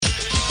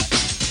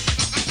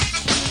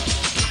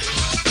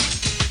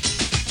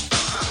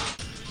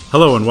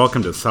Hello and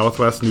welcome to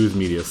Southwest News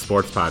Media's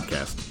Sports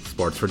Podcast,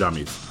 Sports for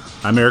Dummies.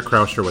 I'm Eric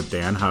Krauscher with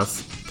Dan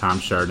Huss, Tom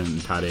Chardon,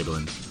 and Todd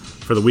Abelin.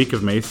 For the week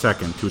of May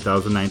 2nd,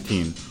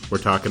 2019, we're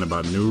talking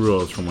about new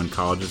rules from when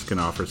colleges can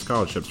offer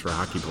scholarships for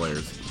hockey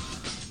players.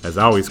 As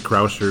always,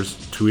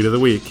 Krauscher's Tweet of the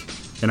Week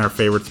and our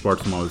favorite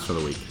sports moments for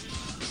the week.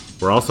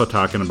 We're also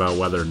talking about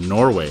whether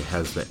Norway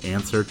has the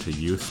answer to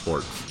youth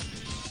sports.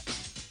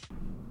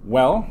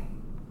 Well,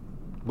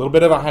 a little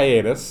bit of a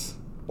hiatus.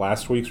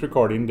 Last week's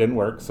recording didn't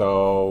work,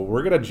 so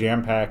we're going to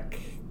jam-pack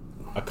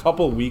a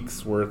couple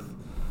weeks' worth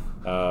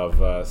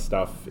of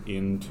stuff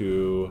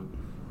into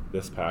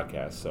this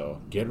podcast. So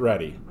get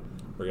ready.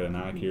 We're going to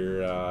knock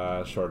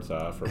your shorts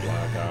off or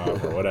block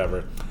off or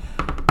whatever.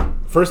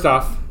 First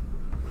off,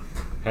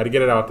 had to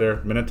get it out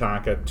there.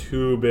 Minnetonka,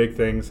 two big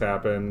things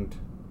happened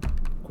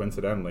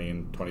coincidentally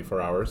in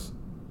 24 hours.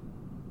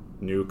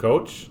 New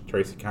coach,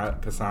 Tracy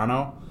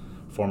Casano,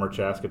 former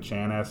Chaska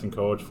Chanhassen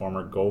coach,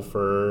 former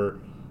Gopher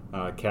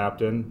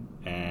captain,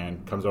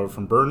 and comes over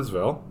from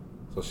Burnsville.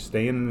 So she's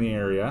staying in the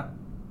area.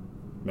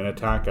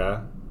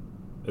 Minnetonka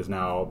is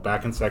now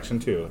back in Section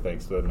 2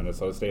 thanks to the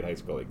Minnesota State High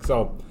School League.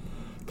 So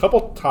a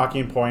couple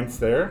talking points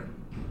there.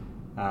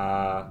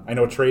 I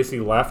know Tracy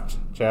left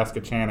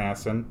Chaska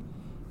Chanhassen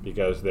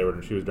because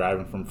she was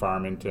driving from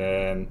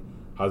Farmington.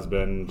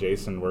 Husband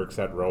Jason works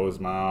at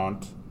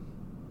Rosemount.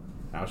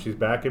 Now she's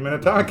back in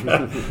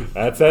Minnetonka.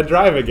 That's that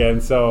drive again.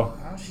 So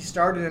she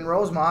started in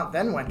Rosemount,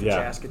 then went to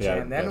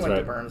Chaskachan, then went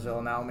to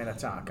Burnsville, now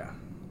Minnetonka.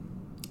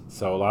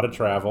 So a lot of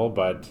travel,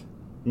 but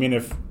I mean,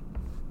 if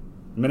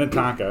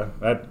Minnetonka,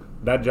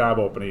 that job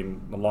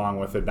opening along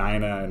with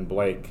Edina and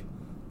Blake,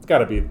 it's got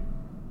to be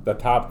the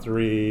top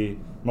three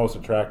most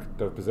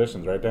attractive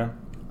positions, right, Dan?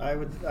 I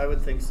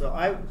would think so.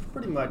 I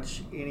pretty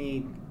much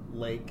any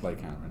Lake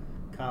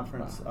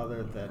conference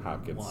other than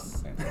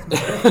Hopkins.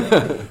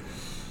 One.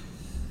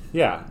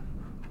 Yeah.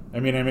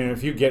 I mean,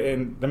 if you get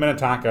in the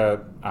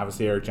Minnetonka,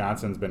 obviously Eric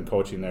Johnson's been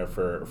coaching there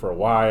for a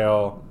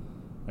while.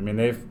 I mean,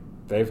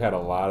 they've had a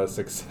lot of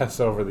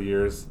success over the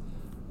years.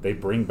 They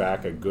bring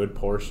back a good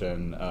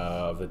portion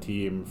of the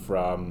team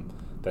from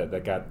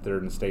that got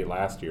third in state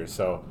last year.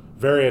 So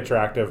very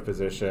attractive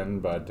position,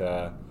 but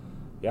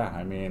yeah,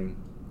 I mean,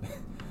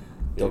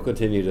 they'll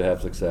continue to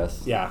have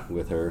success. Yeah.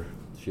 With her,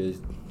 she's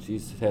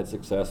had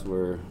success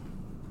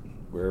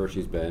wherever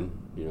she's been.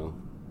 You know.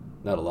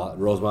 Not a lot.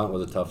 Rosemount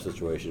was a tough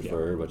situation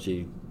for her, but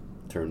she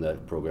turned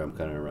that program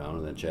kind of around.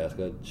 And then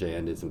Chaska,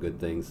 Jan did some good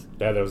things.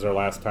 Yeah, that was their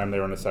last time they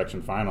were in a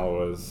section final.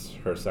 Was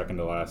her second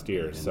to last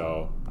year.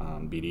 So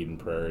beat Eden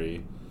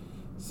Prairie,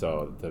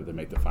 so they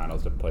make the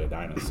finals to play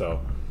Edina.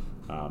 So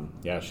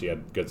yeah, she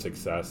had good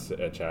success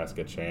at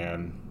Chaska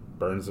Chan,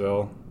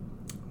 Burnsville.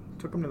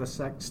 Took them to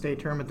the state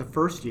tournament the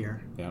first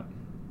year. Yeah.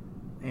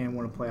 And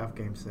won a playoff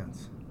game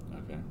since.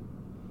 Okay.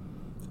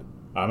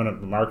 I'm going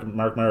to mark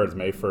my words,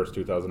 May 1st,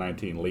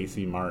 2019.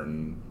 Lacey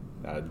Martin,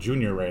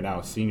 junior right now,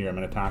 senior at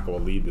Minnetonka,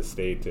 will lead the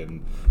state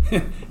in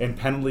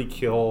penalty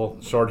kill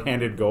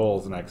shorthanded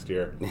goals next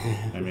year.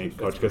 I mean,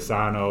 Coach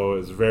Casano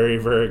is very,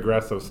 very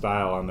aggressive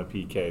style on the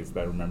PKs that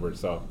I remember,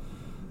 so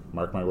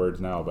mark my words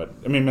now. But,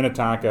 I mean,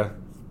 Minnetonka,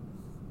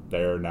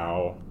 they're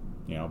now,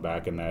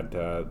 back in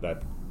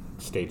that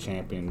state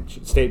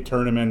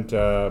tournament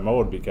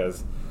mode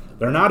because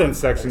they're not in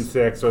Section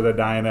 6 with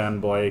Edina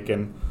and Blake,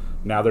 and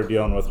now they're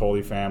dealing with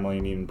Holy Family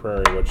and Eden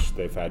Prairie, which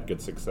they've had good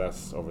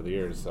success over the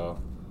years. So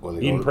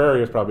Eden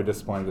Prairie was probably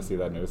disappointed to see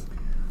that news.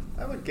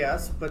 I would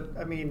guess, but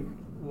I mean,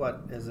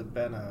 what has it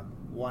been, a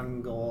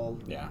one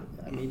goal? Yeah.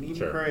 I mean,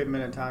 Eden Prairie and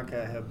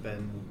Minnetonka have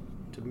been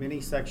to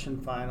mini section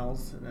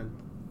finals, and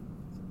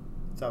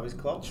it's always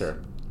close. Sure.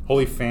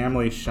 Holy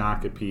Family,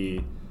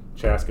 Shakopee,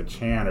 Chaska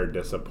Chan are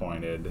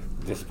disappointed.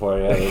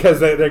 Because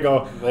they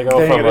go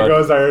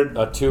from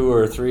a 2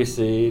 or 3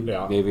 seed,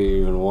 maybe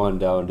even 1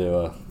 down to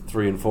a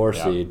 3 and 4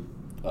 seed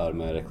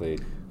automatically.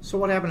 So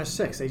what happened to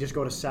 6? They just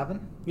go to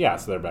 7? Yeah,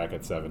 so they're back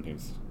at 7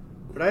 teams.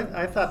 But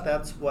I thought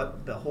that's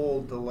what the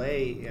whole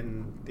delay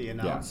in the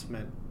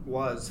announcement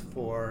was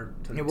for,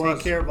 to take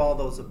care of all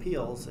those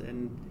appeals,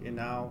 and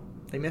now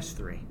they missed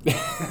 3.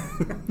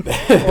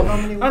 Well, how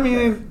many? I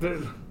mean,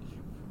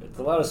 it's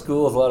a lot of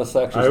schools, a lot of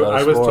sections.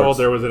 I was told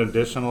there was an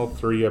additional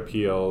 3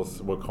 appeals.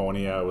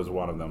 Waconia was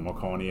one of them.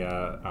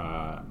 Waconia,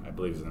 I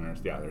believe, is in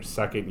their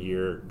second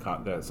year.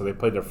 So they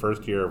played their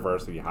first year of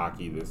varsity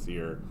hockey this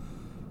year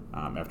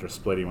after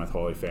splitting with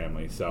Holy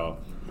Family. So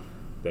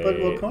but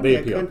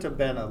Waconia couldn't have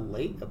been a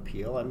late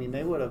appeal. I mean,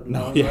 they would have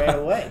known right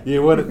away.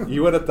 You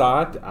would have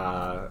thought.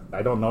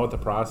 I don't know what the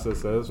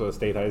process is with the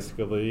State High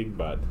School League,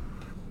 but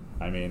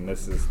I mean,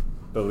 this is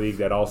the league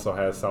that also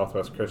has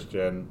Southwest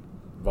Christian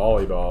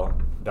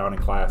volleyball down in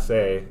Class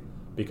A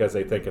because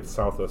they think it's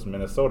Southwest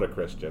Minnesota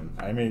Christian.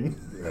 I mean,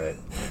 right.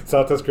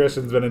 Southwest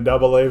Christian's been in AA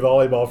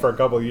volleyball for a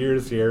couple of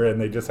years here,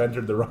 and they just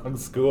entered the wrong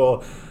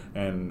school.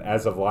 And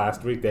as of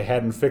last week, they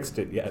hadn't fixed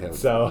it yet. Yeah.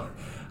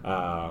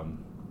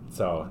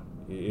 So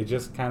you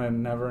just kind of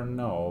never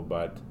know.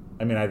 But,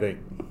 I mean, I think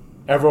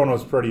everyone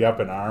was pretty up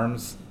in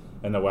arms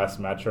in the West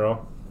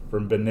Metro.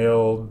 From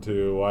Benilde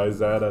to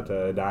Wayzata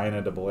to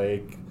Edina to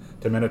Blake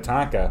to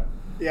Minnetonka.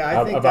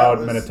 I think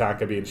about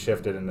Minnetonka being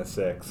shifted into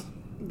 6.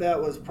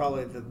 That was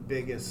probably the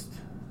biggest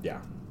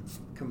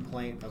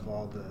complaint of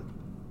all the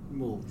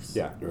moves.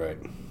 Yeah. Right.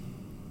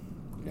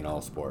 In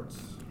all sports.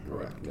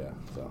 Correct. Yeah.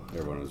 So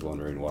everyone was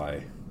wondering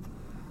why.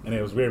 And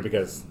it was weird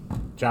because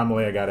John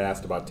Malaya got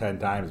asked about 10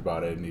 times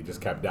about it, and he just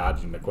kept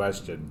dodging the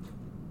question.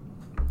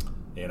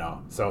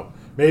 So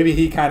maybe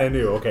he kind of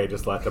knew, okay,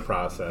 just let the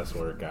process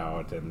work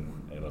out,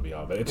 and it'll be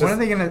all. But it's when just,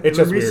 are they going to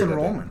increase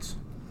enrollments?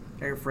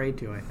 They're afraid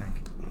to, I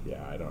think.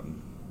 Yeah, I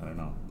don't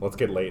know. Let's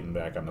get Leighton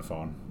back on the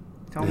phone.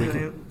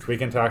 We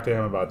can talk to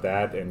him about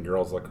that and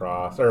girls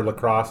lacrosse or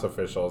lacrosse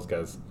officials,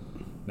 because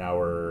now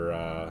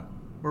we're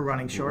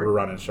running short. We're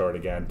running short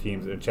again.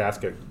 Teams in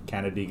Chaska,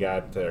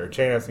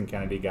 Chanis and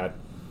Kennedy got.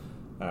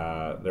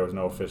 There was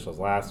no officials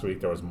last week.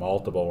 There was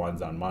multiple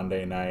ones on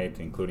Monday night,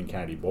 including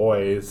Kennedy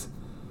boys.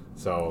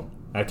 So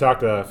I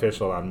talked to the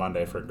official on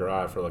Monday for the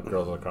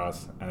girls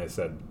lacrosse, and I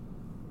said,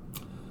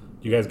 "Do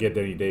you guys get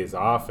any days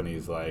off?" And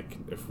he's like,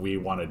 "If we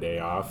want a day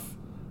off,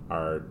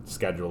 our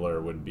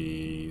scheduler would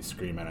be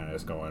screaming at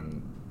us,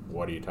 going,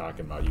 'What are you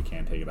talking about? You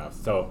can't take it off.'"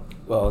 So,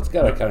 well, it's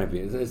got to kind of be.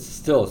 It's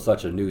still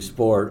such a new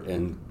sport,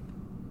 and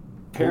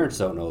parents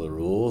don't know the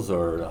rules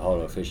or how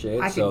to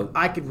officiate.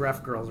 I could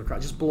ref girls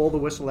across. Just blow the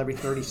whistle every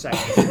 30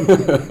 seconds.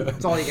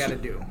 That's all you got to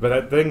do.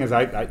 But the thing is,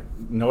 I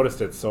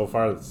noticed it so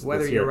far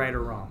whether this you're year, right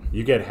or wrong.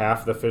 You get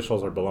half the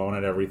officials are blowing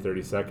it every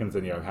 30 seconds,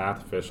 and you have half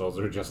the officials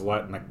who are just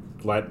letting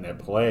it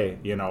play.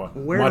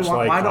 Why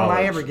don't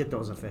I ever get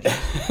those officials?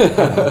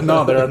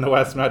 No, they're in the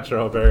West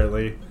Metro.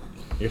 Apparently,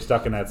 you're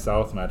stuck in that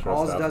South Metro.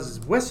 All stuff. it does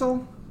is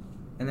whistle.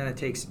 And then it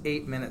takes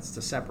 8 minutes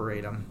to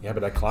separate them. Yeah,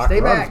 but that clock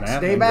runs, man.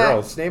 Stay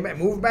back, stay back,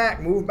 move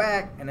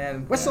back, and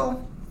then whistle.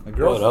 Yeah. The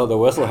girls. The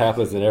whistle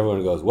happens, and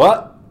everyone goes,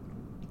 "What?"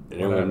 And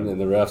everyone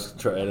and the refs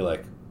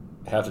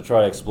have to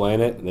try to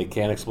explain it, and they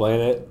can't explain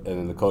it, and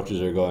then the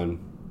coaches are going,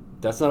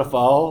 "That's not a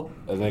foul,"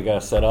 and they got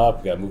to set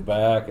up, got to move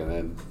back, and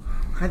then.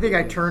 I think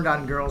I turned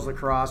on girls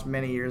lacrosse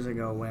many years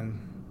ago when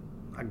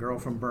a girl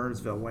from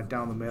Burnsville went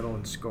down the middle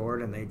and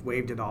scored, and they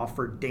waved it off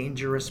for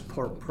dangerous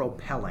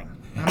propelling.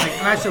 And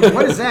I said,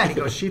 "What is that?" He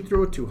goes, "She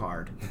threw it too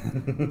hard."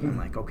 I'm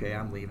like, "Okay,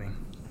 I'm leaving."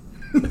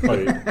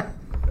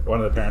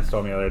 One of the parents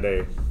told me the other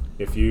day,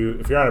 if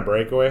you're on a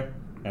breakaway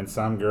and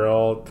some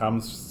girl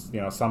comes,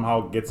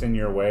 somehow gets in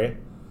your way,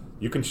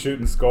 you can shoot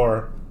and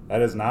score.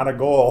 That is not a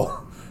goal.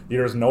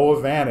 There's no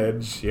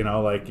advantage.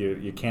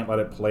 You can't let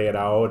it play it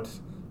out.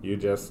 You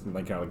just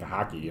like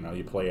hockey.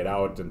 You play it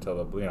out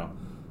until the.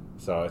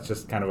 So it's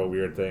just kind of a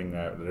weird thing.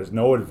 There's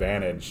no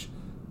advantage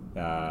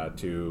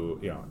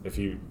if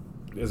you.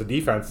 As a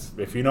defense,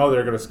 if you know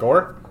they're going to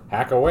score,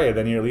 hack away.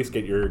 Then you at least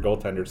get your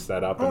goaltenders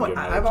set up. And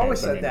I've always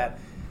said that.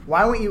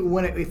 Why won't you?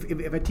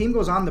 If a team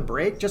goes on the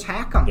break, just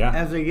hack them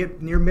as they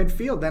get near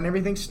midfield. Then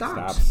everything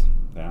stops.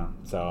 Yeah.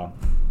 So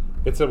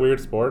it's a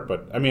weird sport,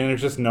 but I mean,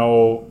 there's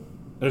no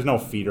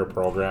feeder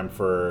program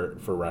for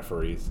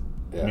referees.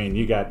 Yeah. I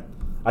mean,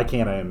 I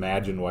can't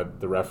imagine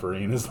what the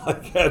refereing is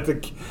like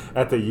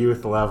at the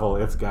youth level.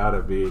 It's got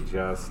to be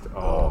just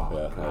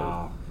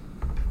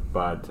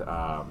But.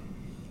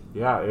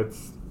 Yeah,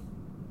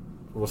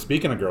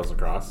 speaking of girls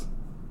lacrosse,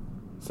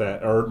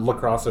 or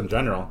lacrosse in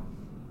general,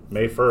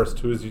 May 1st,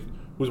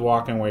 who's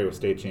walking away with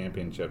state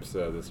championships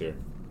this year?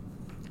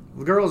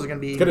 The girls are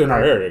going to be... Get in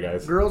our area,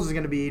 guys. Girls is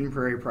going to be Eden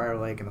Prairie Prior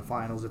Lake in the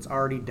finals. It's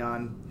already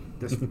done.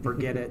 Just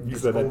forget it. You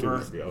it's said that over. 2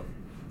 weeks ago.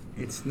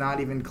 It's not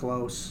even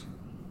close.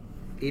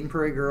 Eden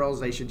Prairie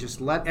girls, they should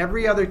just let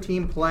every other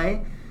team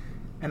play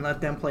and let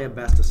them play a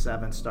best of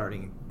 7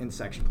 starting in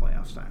section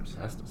playoffs times.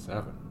 Best of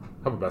 7?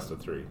 How about best of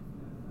 3?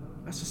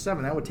 Best of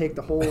 7. That would take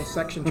the whole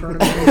section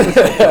tournament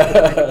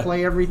and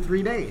play every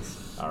 3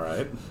 days. All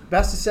right.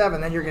 Best of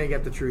 7, then you're going to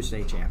get the true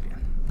state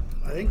champion.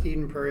 I think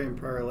Eden Prairie and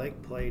Prior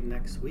Lake play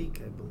next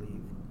week, I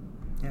believe.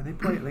 Yeah, they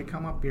play. They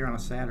come up here on a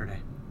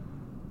Saturday.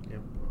 Yep.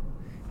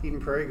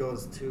 Eden Prairie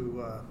goes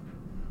to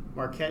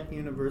Marquette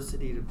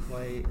University to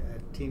play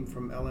a team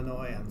from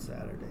Illinois on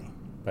Saturday.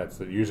 That's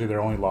usually their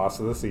only loss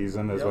of the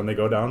season is when they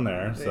go down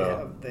there.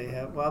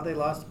 They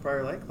lost to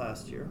Prior Lake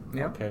last year.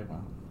 Yep. Okay,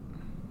 well.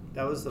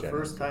 That was the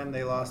first time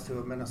they lost to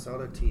a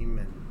Minnesota team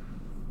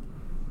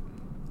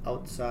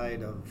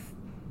outside of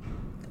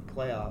the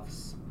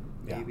playoffs,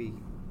 maybe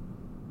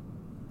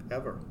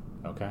ever.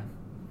 Okay.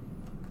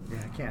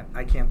 Yeah,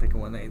 I can't think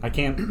of when they. I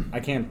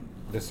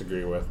can't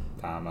disagree with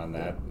Tom on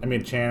that. I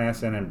mean,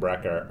 Chanhassen and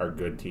Breck are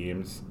good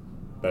teams,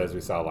 but as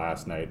we saw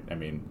last night, I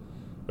mean,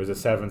 it was a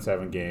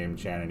 7-7 game.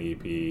 Shannon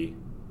EP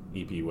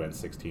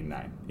wins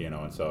 16-9.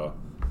 And so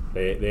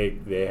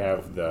they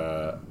have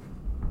the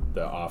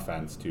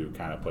offense to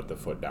kind of put the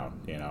foot down,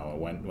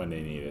 when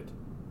they need it.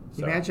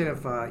 So. Imagine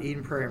if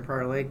Eden Prairie and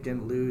Prior Lake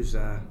didn't lose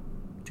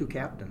 2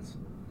 captains.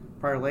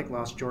 Prior Lake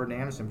lost Jordan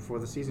Anderson before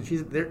the season.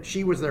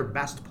 She was their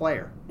best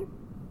player.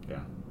 Yeah.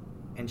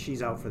 And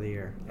she's out for the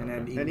year. And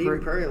then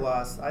Eden Prairie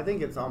lost. I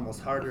think it's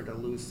almost harder to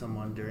lose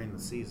someone during the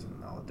season,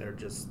 though.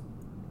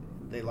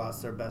 They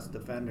lost their best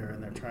defender,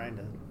 and they're trying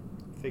to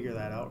figure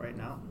that out right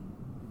now.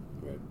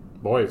 Right.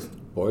 Boys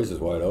is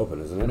wide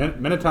open, isn't it?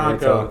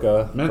 Minnetonka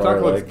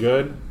looks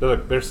good. They're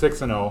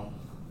 6-0.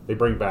 They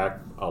bring back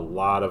a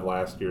lot of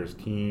last year's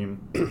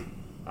team.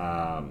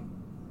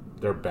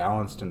 They're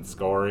balanced in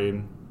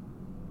scoring.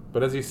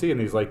 But as you see in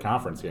these late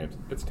conference games,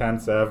 it's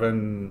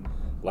 10-7,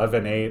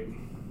 11-8.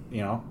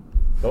 You know,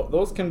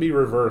 those can be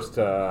reversed.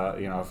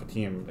 If a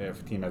team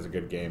has a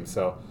good game.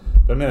 So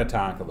the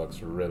Minnetonka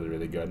looks really,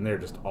 really good, and they're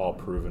just all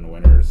proven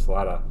winners. A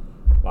lot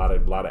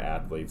of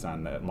athletes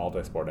on that,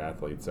 multi-sport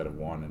athletes that have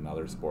won in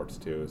other sports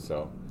too.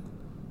 So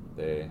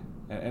they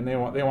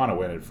want to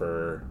win it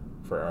for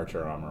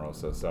Archer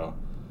Omarosa. So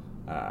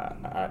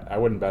I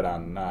wouldn't bet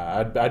on.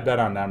 I'd bet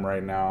on them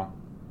right now.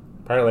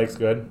 Prior Lake's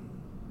good.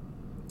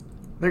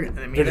 They're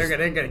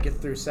going to get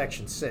through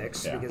Section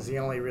 6 Yeah. because the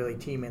only really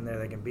team in there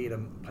that can beat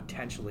them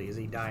potentially is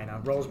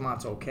Edina.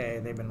 Rosemont's okay;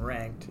 they've been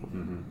ranked,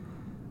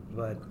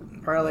 but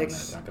Prior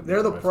Lake's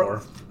they're the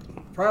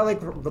Prior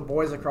Lake, the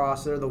boys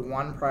across. They're the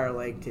one Prior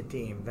Lake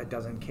team that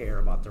doesn't care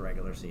about the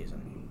regular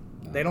season.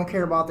 They don't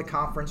care about the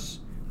conference.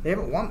 They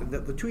haven't won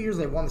the 2 years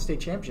they've won the state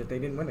championship. They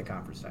didn't win the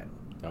conference title.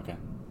 Okay.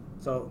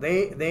 So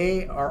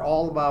they are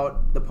all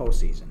about the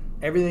postseason.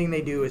 Everything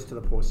they do is to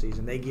the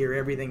postseason. They gear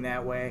everything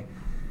that way,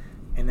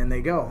 and then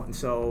they go. And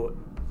so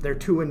they're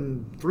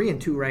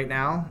 3-2 right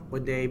now.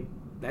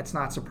 That's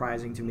not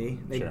surprising to me.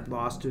 They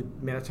lost to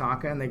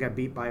Minnetonka, and they got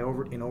beat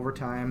in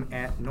overtime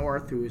at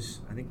North, who's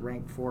I think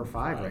ranked 4 or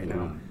 5 right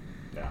now.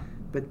 Yeah.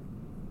 But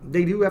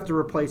they do have to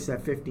replace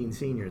that 15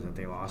 seniors that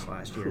they lost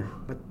last year.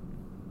 But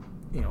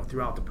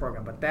throughout the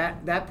program. But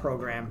that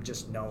program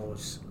just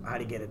knows how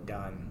to get it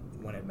done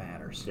when it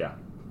matters. Yeah.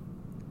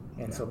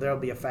 And so there'll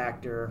be a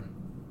factor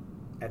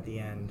at the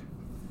end.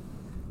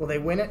 Will they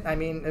win it? I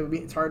mean,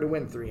 it's hard to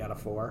win 3 out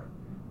of 4.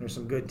 There's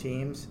some good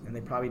teams, and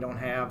they probably don't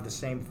have the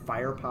same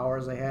firepower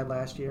as they had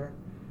last year.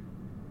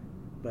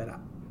 But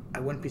I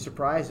wouldn't be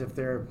surprised if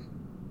they're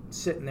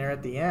sitting there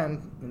at the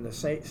end in the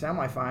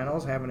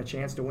semifinals having a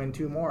chance to win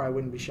 2 more. I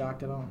wouldn't be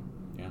shocked at all.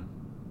 Yeah.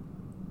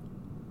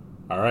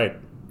 All right.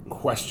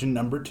 Question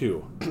number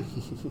 2.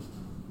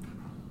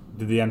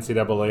 Did the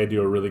NCAA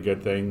do a really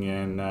good thing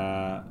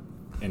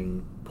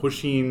in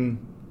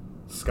pushing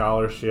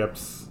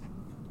scholarships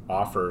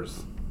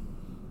offers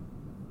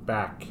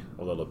back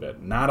a little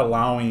bit, not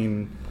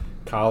allowing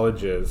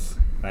colleges,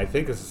 and I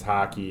think this is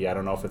hockey, I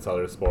don't know if it's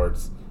other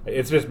sports,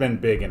 it's just been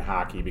big in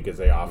hockey because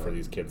they offer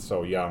these kids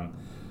so young,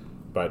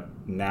 but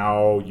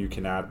now you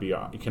cannot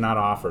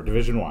offer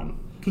Division I.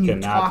 Can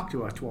you talk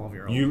to a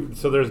 12-year-old?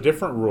 So there's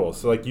different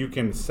rules. So like you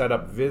can set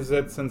up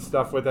visits and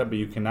stuff with that, but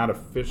you cannot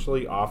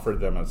officially offer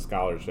them a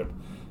scholarship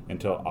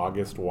until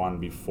August 1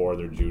 before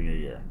their junior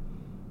year.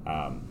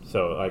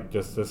 So like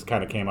this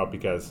kind of came up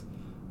because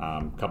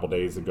a couple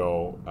days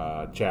ago,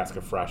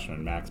 Chaska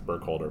freshman Max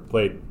Burkholder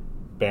played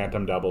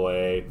Bantam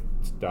AA,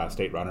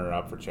 state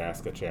runner-up for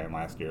Chaska Chan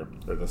last year,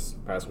 or this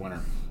past winter.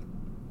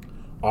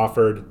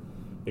 Offered,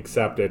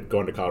 accepted,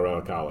 going to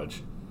Colorado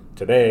College.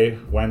 Today,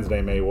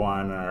 Wednesday, May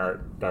 1, our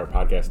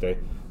podcast day,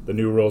 the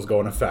new rules go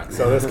in effect.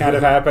 So this kind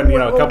of happened,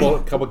 a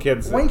couple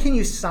kids. When can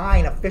you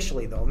sign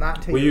officially, though? Not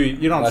until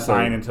you don't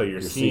sign until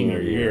your senior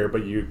year,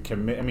 but you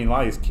commit. I mean, a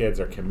lot of these kids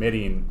are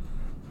committing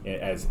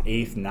as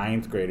 8th,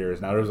 9th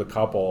graders. Now, there's a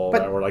couple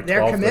that were like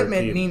 12, 13. Their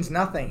commitment means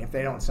nothing if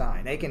they don't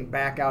sign. They can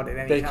back out at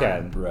any time. They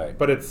can, right.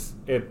 But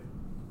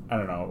I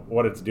don't know,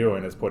 what it's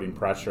doing is putting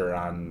pressure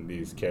on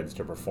these kids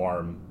to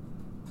perform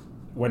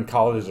when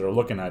colleges are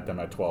looking at them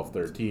at 12,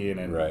 13,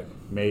 and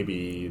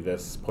maybe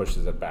this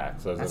pushes it back.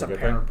 So that's a good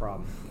parent thing?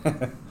 Problem.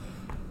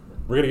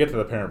 We're going to get to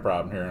the parent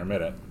problem here in a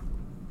minute.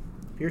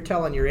 If you're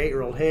telling your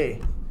 8-year-old,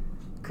 hey,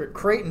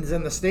 Creighton's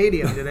in the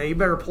stadium today, you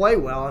better play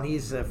well, and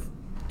he's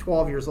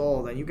 12 years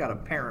old, then you got a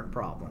parent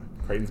problem.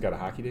 Creighton's got a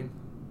hockey team?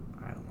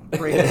 I don't know.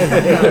 Creighton's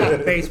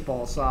got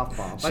baseball,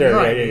 softball. But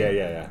sure,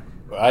 yeah.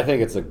 I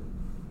think it's a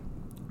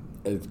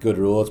good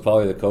rule. It's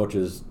probably the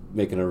coaches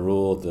making a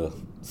rule to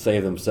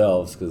save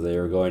themselves because they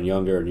were going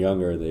younger and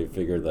younger. They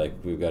figured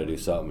we've got to do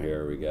something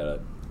here. We got to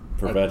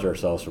prevent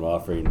ourselves from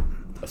offering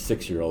a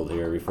 6-year-old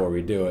here before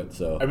we do it.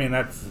 So I mean,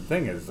 that's the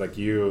thing is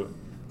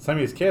some of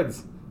these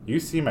kids,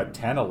 you see them at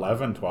 10,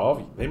 11,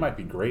 12. They might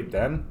be great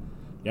then.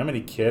 You know how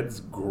many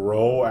kids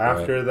grow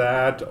after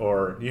that,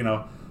 or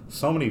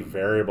so many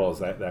variables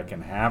that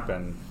can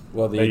happen.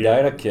 Well, the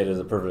Edina kid is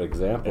a perfect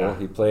example. Yeah.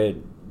 He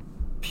played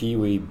Pee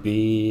Wee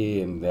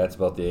B, and that's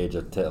about the age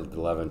of 10,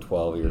 11,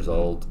 12 years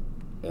old.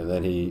 And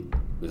then he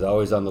was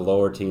always on the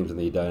lower teams in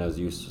the Edina's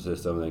youth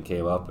system, and then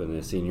came up in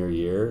his senior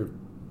year,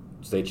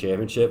 state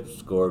championship,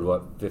 scored,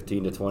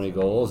 15 to 20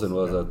 goals, and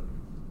was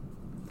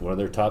one of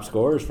their top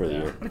scorers for the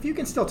year. But if you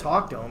can still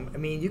talk to him, I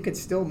mean, you could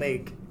still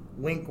make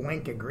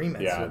wink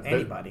agreements with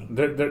anybody.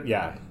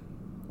 Yeah.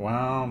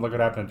 Well, look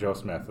what happened to Joe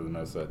Smith of the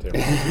Minnesota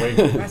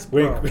That's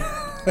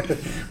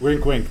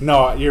wink.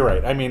 No, you're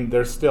right. I mean,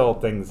 there's still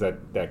things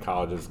that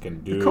colleges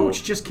can do. The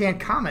coach just can't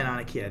comment on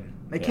a kid.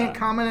 They can't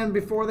comment on it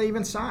before they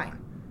even sign.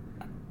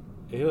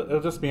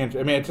 It'll just be. I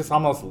mean, it's just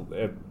almost.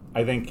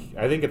 I think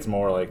it's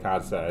more like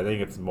Todd said. I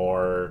think it's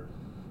more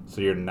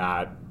so you're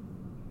not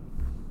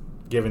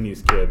giving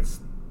these kids,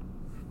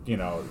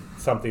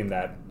 something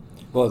that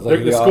Well, it's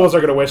like the schools are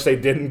going to wish they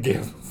didn't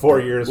give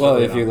 4 years. Well,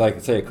 for if you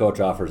say a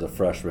coach offers a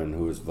freshman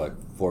who's like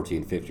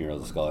 14, 15 years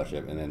old a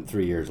scholarship, and then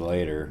 3 years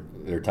later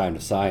their time to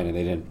sign, and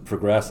they didn't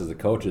progress as the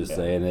coaches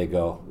say, and they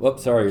go,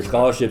 "Whoops, sorry, your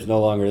scholarship's no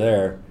longer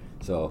there."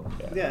 So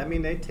yeah, I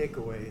mean they take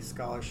away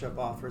scholarship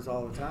offers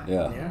all the time.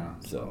 Yeah.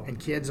 So And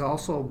kids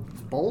also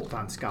bolt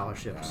on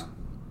scholarships,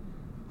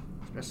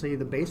 especially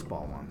the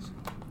baseball ones.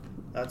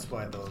 That's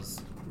why those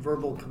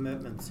verbal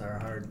commitments are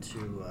hard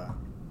to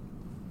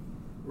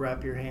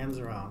wrap your hands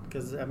around,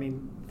 because I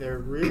mean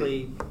there's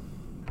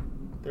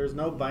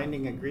no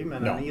binding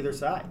agreement on either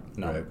side.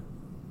 No. Right.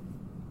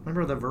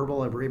 Remember the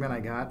verbal agreement I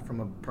got from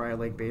a Prior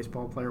Lake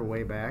baseball player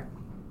way back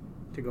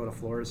to go to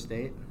Florida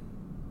State?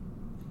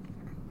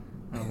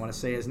 I don't want to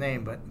say his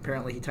name, but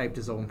apparently he typed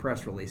his own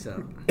press release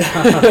up.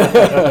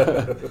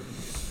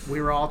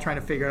 We were all trying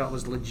to figure out it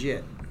was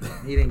legit.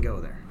 He didn't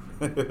go there.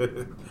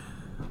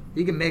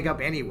 You can make up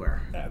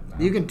anywhere.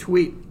 You can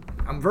tweet,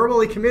 "I'm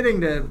verbally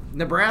committing to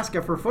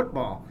Nebraska for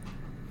football."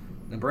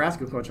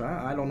 Nebraska coach,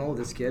 I don't know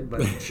this kid,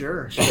 but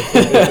sure.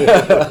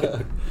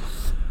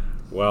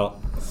 Well,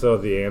 so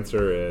the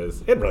answer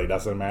is it really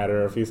doesn't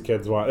matter if these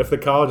kids want. If the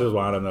colleges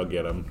want them, they'll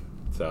get them.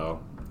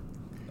 So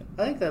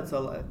I think that's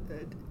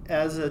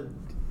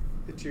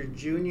it's your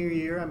junior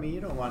year. I mean,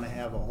 you don't want to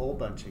have a whole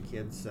bunch of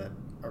kids that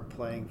are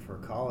playing for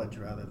college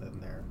rather than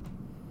their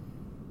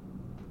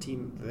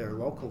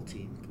local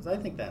team, because I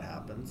think that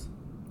happens.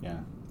 yeah,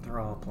 They're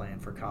all playing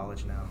for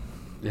college now.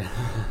 Yeah.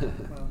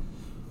 Well,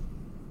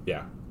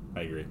 yeah,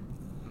 I agree.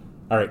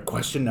 All right,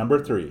 question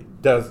number 3.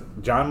 Does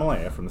John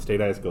Malaya from the State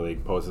High School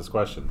League pose this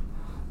question?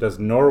 Does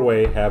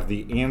Norway have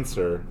the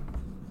answer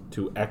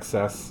to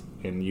excess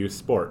in youth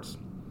sports?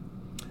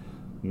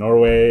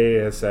 Norway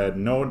has said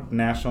no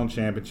national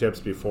championships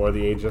before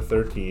the age of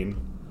 13,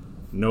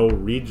 no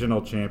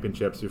regional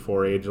championships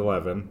before age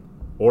 11,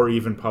 or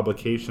even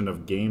publication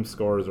of game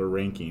scores or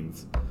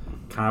rankings.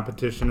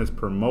 Competition is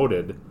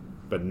promoted,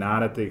 but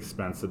not at the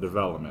expense of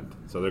development.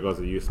 So there goes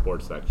the youth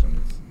sports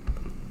sections.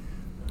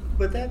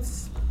 but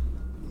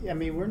I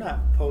mean, we're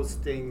not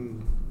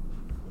posting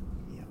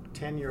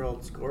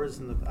 10-year-old scores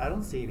I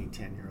don't see any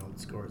 10-year-old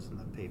scores in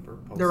the paper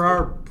posted. There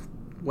are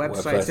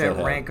websites that have-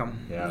 rank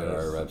them. Yeah, there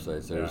are there's-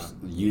 websites. There's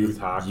yeah. Youth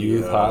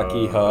Hockey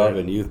Hockey Hub, Hub right.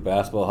 and Youth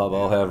Basketball Hub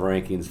all have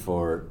rankings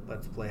for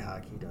Let's Play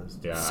Hockey does.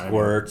 Yeah, I mean,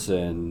 squirts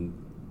and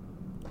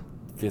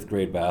 5th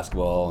grade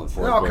basketball and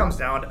 4th It all grade. comes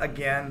down,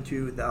 again,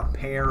 to the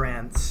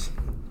parents,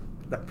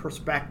 the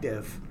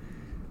perspective.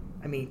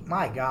 I mean,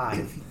 my God,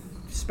 if you're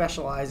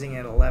specializing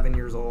at 11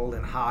 years old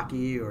in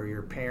hockey, or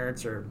your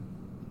parents are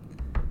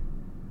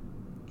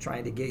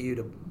trying to get you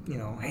to,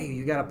 hey,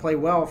 you got to play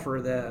well so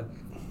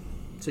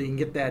you can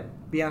get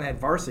be on that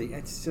varsity.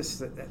 It's just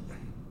that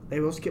a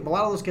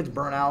lot of those kids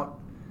burn out.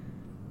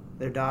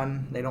 They're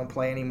done. They don't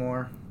play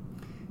anymore.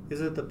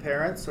 Is it the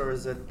parents, or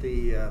is it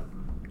the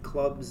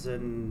clubs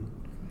and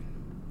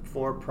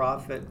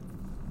for-profit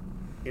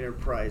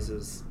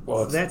enterprises?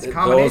 Well, that's a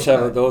combination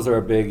of it. Those are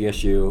a big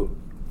issue,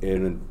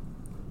 and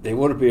they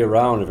wouldn't be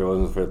around if it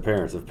wasn't for the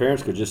parents. If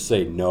parents could just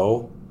say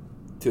no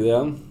to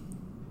them,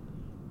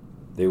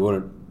 they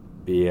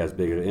wouldn't be as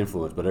big of an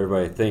influence. But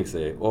everybody thinks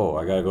I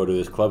got to go do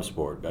this club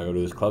sport. Got to go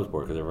do this club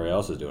sport because everybody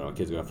else is doing it. My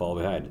kid's going to fall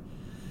behind.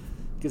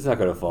 Kid's not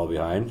going to fall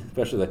behind,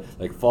 especially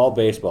like fall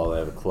baseball. They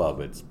have a club.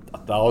 It's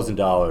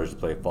 $1,000 to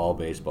play fall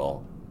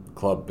baseball,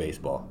 club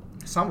baseball.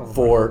 Some of them.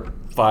 For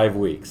 5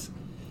 weeks.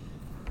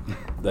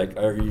 Like,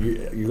 are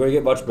you going to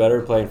get much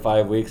better playing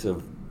 5 weeks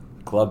of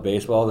club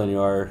baseball than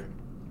you are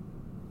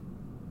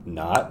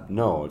not?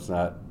 No, it's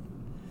not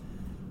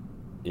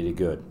any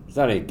good. It's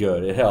not any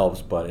good. It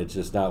helps, but it's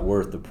just not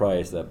worth the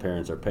price that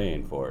parents are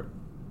paying for it.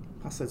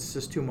 Plus, it's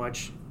just too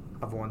much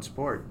of one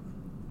sport.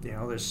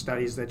 There's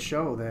studies that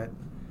show that.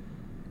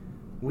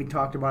 We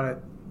talked about it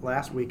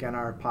last week on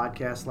our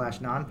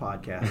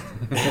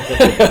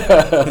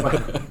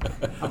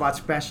podcast/non-podcast about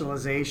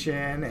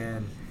specialization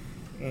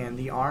and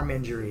the arm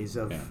injuries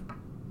of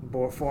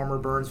former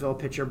Burnsville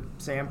pitcher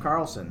Sam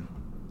Carlson.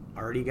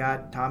 Already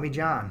got Tommy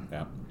John.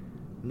 Yeah.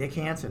 Nick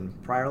Hansen,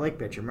 Prior Lake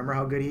pitcher. Remember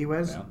how good he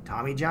was? Yeah.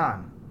 Tommy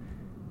John.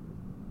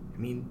 I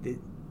mean,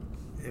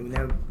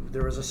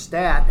 there was a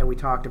stat that we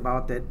talked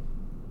about that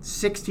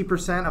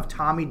 60% of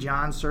Tommy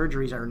John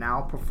surgeries are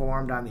now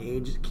performed on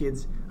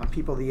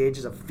people the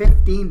ages of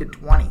 15 to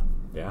 20.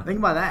 Yeah. Think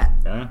about that.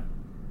 Yeah.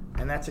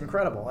 And that's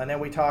incredible. And then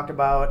we talked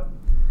about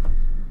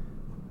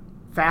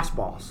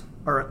fastballs,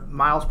 or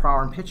miles per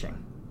hour in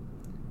pitching.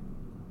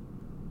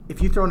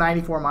 If you throw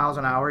 94 miles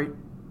an hour,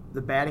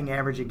 the batting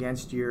average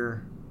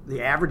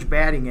the average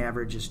batting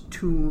average is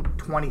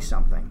 220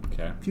 something.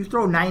 Okay. If you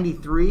throw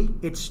 93,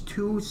 it's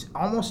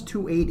almost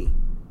 280.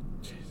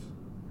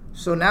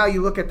 So now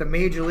you look at the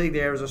major league.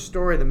 There was a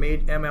story. The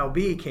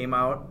MLB came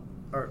out,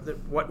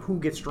 who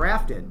gets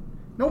drafted.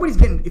 Nobody's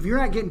getting. If you're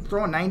not getting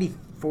throwing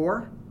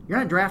 94, you're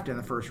not drafted in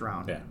the first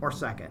round or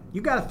second.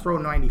 You got to throw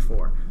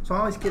 94. So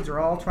all these kids are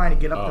all trying to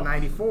get up to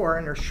 94,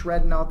 and they're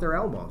shredding out their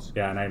elbows.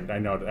 Yeah, and I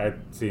know I've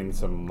seen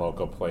some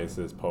local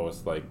places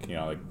post like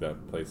the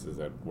places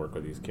that work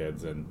with these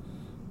kids, and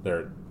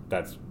they're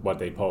that's what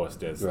they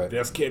post is Right.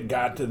 this kid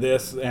got to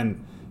this,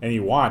 and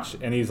you watch,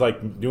 and he's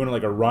like doing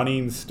like a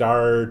running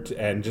start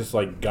and just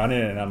like gunning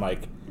it, and I'm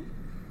like,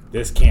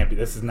 this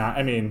is not.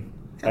 I mean,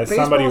 as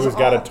somebody Baseball's who's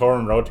got a all-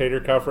 torn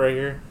rotator cuff right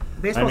here,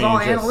 Baseball's I mean, all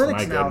just, my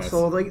analytics now,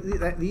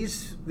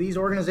 goodness. so these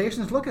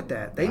organizations look at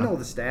that. They know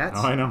the stats.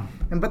 Oh, I know.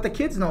 But the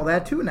kids know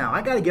that too now.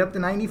 I got to get up to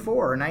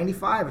 94 or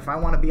 95 if I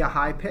want to be a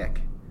high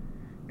pick.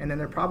 And then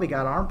they're probably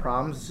got arm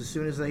problems as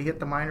soon as they hit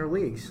the minor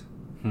leagues.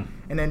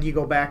 And then you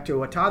go back to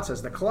what Todd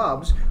says, the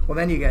clubs. Well,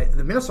 then you get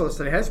the Minnesota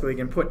State High School. You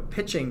can put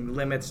pitching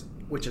limits,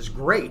 which is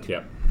great.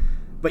 Yep.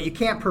 But you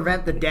can't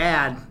prevent the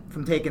dad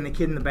from taking the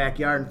kid in the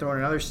backyard and throwing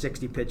another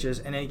 60 pitches.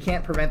 And then you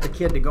can't prevent the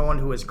kid to go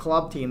into his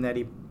club team that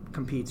he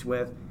competes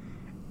with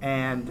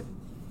and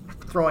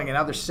throwing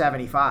another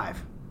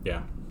 75.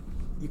 Yeah.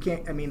 You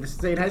can't. I mean, the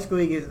State High School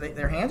League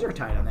their hands are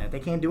tied on that. They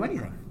can't do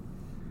anything.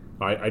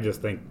 I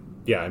just think,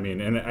 yeah, I mean,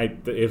 and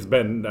it's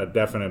been a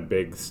definite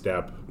big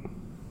step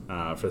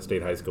for the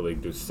State High School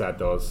League to set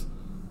those.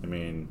 I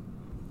mean,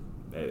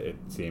 it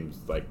seems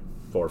like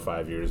 4 or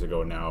 5 years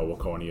ago now,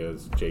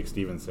 Waconia's Jake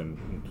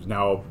Stevenson, who's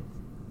now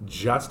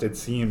just, it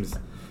seems,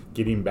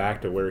 getting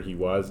back to where he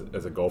was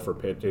as a Gopher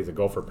pitcher. He's a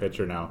Gopher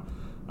pitcher now.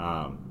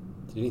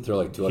 Did he throw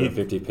like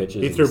 250 pitches?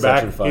 He in threw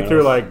section back. finals? He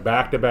threw like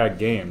back-to-back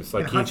games.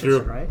 Like In he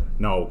Hutchinson, threw. right?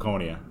 No,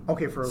 Waconia.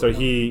 Okay, for So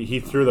he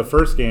threw the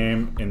first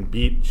game and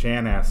beat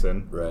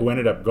Chanhassen, Right. who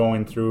ended up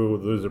going through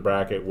loser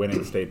bracket, winning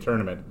the state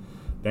tournament.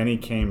 Then he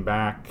came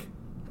back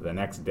the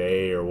next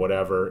day or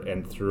whatever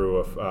and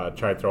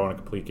tried throwing a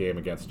complete game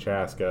against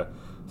Chaska.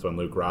 So when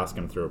Luke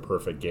Roskin threw a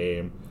perfect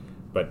game,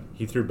 but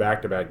he threw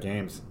back-to-back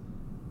games.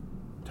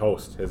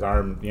 Toast. His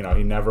arm, he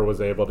never was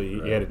able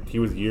to. He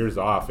was years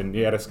off, and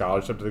he had a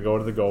scholarship to go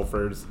to the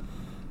Gophers.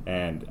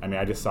 And I mean,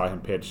 I just saw him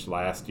pitch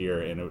last year,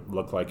 and it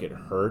looked like it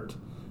hurt.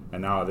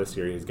 And now this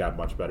year, he's got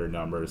much better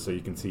numbers. So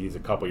you can see he's a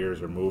couple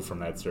years removed from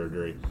that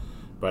surgery.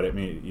 But I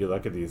mean, you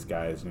look at these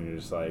guys, and you're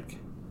just like,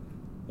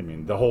 I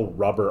mean, the whole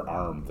rubber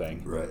arm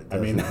thing. Right. I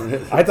mean,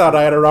 I thought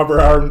I had a rubber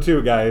arm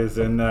too, guys,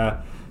 and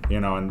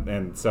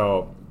and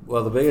so.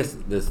 Well, the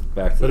biggest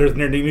back to But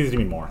there needs to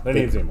be more. There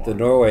needs to be more. The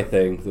Norway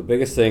thing, the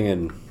biggest thing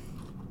in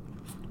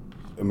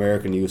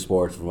American youth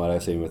sports, from what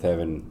I've seen with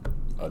having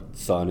a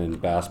son in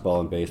basketball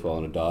and baseball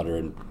and a daughter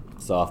in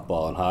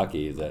softball and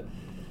hockey, is that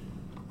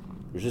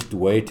there's just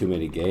way too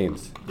many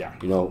games. Yeah.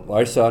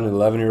 Our son, an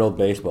 11-year-old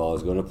baseball,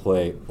 is going to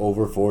play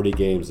over 40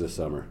 games this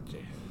summer. Yeah,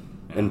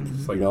 And,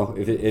 it's like-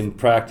 if in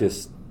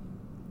practice,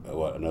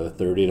 another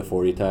 30 to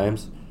 40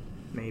 times?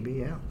 maybe,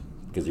 yeah.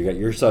 Because you got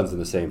your sons in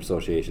the same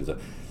association. So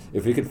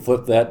if we could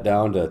flip that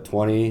down to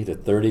 20 to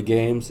 30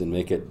 games and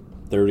make it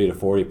 30 to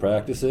 40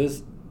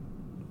 practices,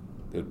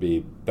 it would be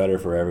better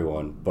for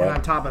everyone. But And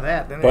on top of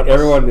that, then but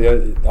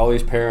everyone, all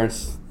these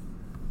parents,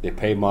 they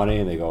pay money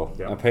and they go,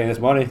 Yeah. I'm paying this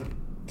money,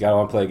 gotta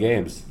want to play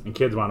games. And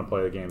kids want to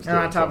play the games too. and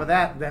on top so- of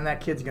that, then that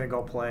kid's gonna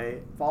go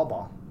play fall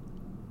ball.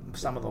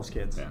 Some of those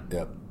kids. Yeah.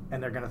 Yep.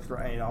 And they're going to throw,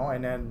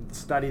 and then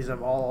studies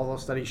of all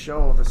those studies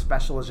show the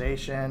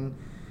specialization,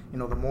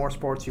 the more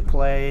sports you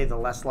play, the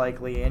less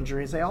likely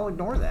injuries. They all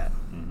ignore that.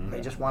 Mm-hmm.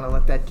 They just want to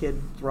let that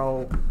kid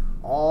throw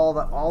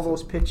all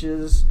those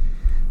pitches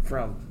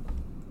from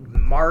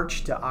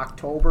March to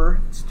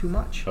October. It's too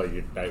much. Oh,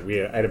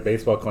 I had a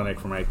baseball clinic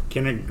for my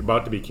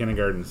about to be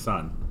kindergarten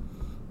son,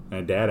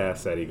 and Dad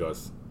asked that. He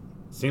goes,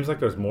 "Seems like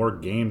there's more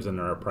games than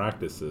there are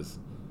practices."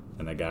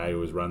 And the guy who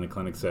was running the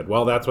clinic said,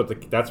 "Well, that's what the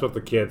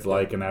kids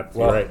like, and that's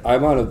right.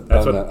 I'm on a,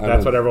 That's on what the-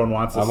 that's what everyone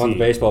wants to I'm see." on the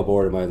baseball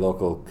board in my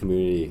local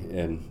community,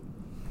 and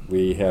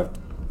we have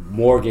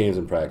more games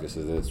and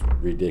practices. It's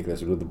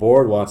ridiculous. And the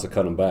board wants to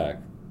cut them back,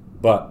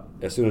 but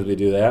as soon as we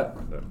do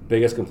that,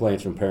 biggest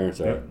complaints from parents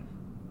are,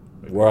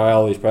 "Where are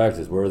all these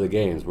practices? Where are the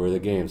games? Where are the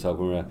games? How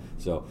come we're not?"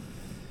 So,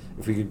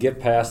 if we could get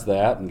past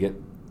that and get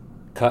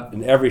cut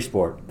in every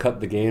sport,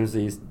 cut the games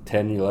these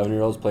 10,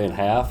 11-year-olds play in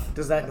half.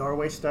 Does that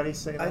Norway study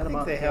say I that think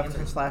about they have games to-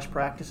 and slash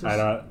practices? I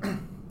don't.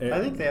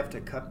 I think they have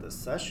to cut the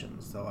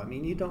sessions, though. I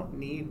mean,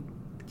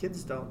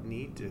 kids don't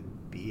need to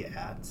be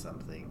at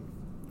something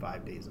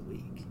 5 days a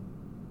week.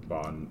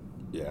 Fun.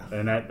 Yeah.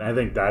 And I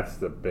think that's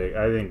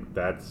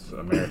that's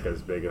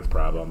America's biggest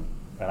problem.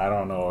 And I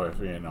don't know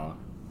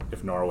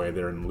if Norway,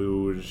 they're in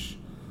luge,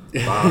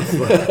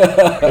 bobsled.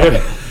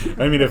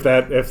 I mean, if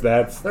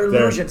that's They're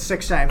losing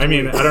 6 times. I a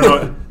mean, week. I don't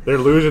know. They're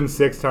losing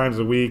 6 times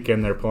a week,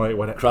 and they're playing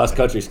Cross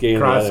country skiing.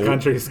 cross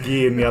country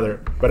ski and the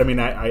other. But I mean,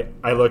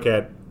 I look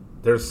at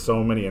there's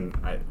so many, and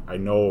I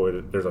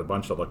know there's a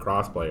bunch of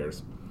lacrosse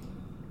players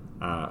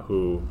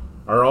who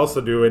are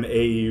also doing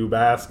AEU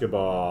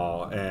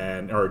basketball,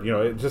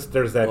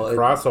 there's that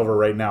crossover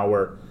right now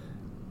where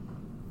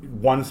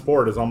one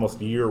sport is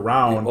almost year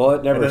round, Yeah, well,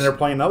 it never and then they're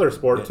playing another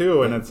sport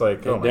too, and it's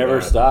like, oh It my never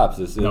God.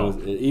 stops. No.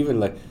 Even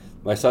like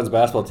my son's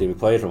basketball team, we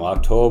played from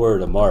October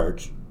to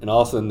March, and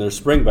all of a sudden there's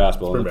spring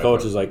basketball. And the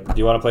coach is like, "Do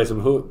you want to play some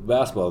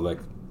basketball?" I'm like,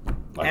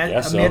 I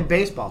guess so. Amid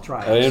baseball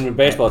tryouts. And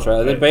baseball try,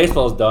 and then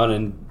baseball's done,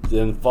 and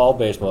then fall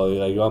baseball.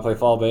 You're like, "You want to play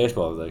fall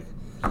baseball?" I was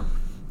like,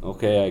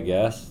 "Okay, I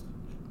guess."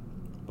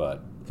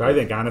 But So I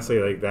think honestly,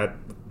 like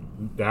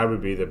that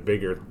would be the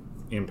bigger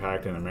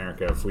impact in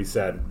America if we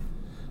said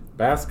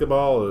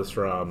basketball is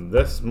from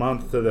this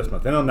month to this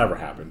month. And it'll never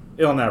happen.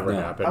 It'll never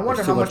happen. I wonder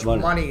There's how too much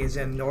much money is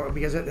in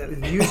because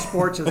youth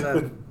sports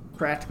is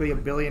practically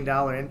 $1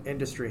 billion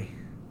industry.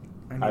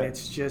 I mean,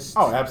 it's just.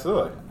 Oh,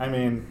 absolutely. I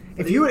mean,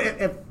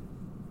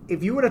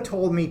 If you would have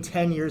told me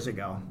 10 years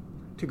ago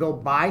to go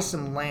buy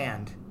some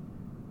land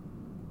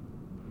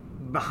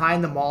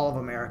behind the Mall of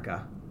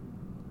America,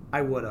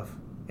 I would have.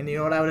 And you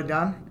know what I would have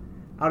done?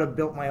 I would have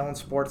built my own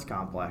sports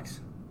complex,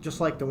 just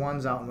like the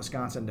ones out in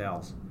Wisconsin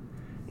Dells.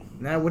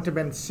 And then I wouldn't have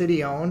been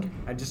city-owned.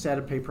 I just had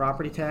to pay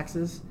property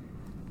taxes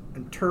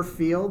and turf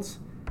fields.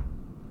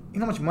 You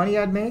know how much money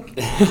I'd make?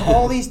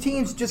 All these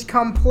teams just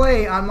come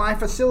play on my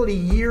facility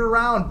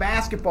year-round.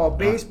 Basketball,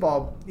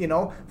 baseball,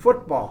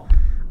 football.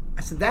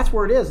 I said, that's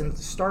where it is. And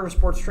Starter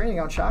Sports Training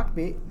out in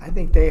Shakopee, I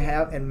think they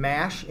have, and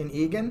MASH in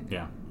Egan,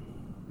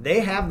 they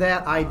have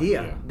that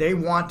idea. Yeah. They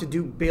want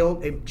to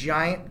build a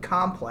giant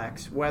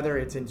complex, whether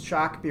it's in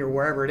Shakopee or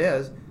wherever it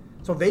is,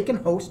 so they can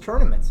host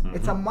tournaments. Mm-hmm.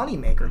 It's a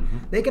moneymaker. Mm-hmm.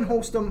 They can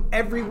host them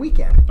every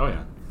weekend. Oh,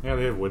 yeah. Yeah,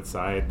 they have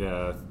Woodside,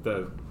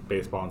 the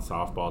baseball and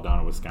softball down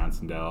at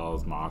Wisconsin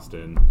Dells,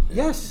 Mauston.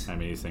 Yes. I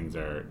mean, these things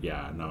are,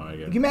 I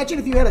get Can you imagine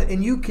if you had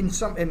in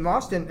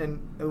Mauston, and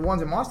the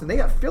ones in Mauston,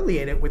 they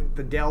affiliated with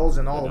the Dells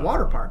and all the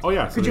water parks. Oh,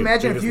 yeah. So could you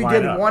imagine if you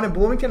did one in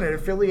Bloomington and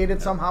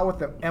affiliated somehow with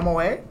the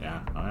MOA?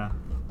 Yeah. Oh, yeah.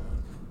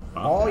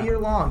 Well, all year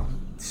long.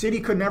 City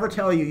could never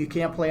tell you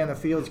can't play on the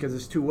fields because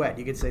it's too wet.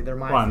 You could say they're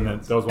my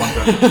fields. Those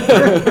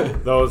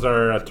ones those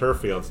are turf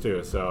fields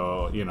too.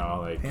 So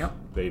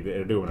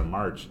they're doing it in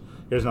March.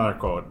 Here's another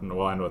quote, and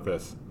we'll end with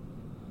this.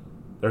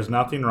 There's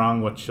nothing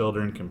wrong with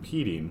children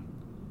competing.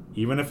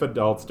 Even if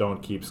adults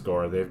don't keep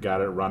score, they've got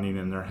it running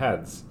in their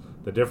heads.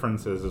 The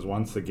difference is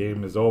once the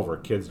game is over,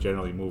 kids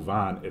generally move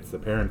on. It's the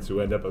parents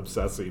who end up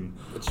obsessing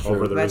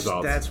over the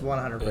results. That's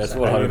 100%. That's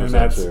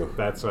 100% true.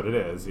 That's what it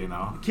is,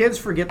 Kids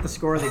forget the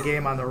score of the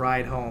game on the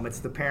ride home. It's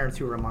the parents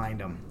who remind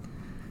them.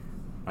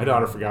 My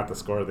daughter forgot the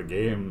score of the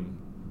game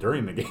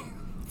during the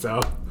game. So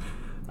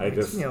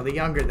the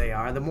younger they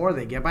are, the more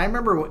they get. But I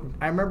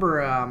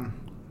remember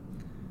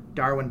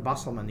Darwin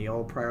Busselman, the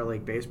old Prior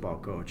Lake baseball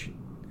coach.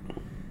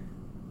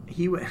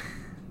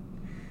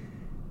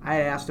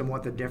 I asked him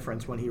what the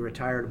difference when he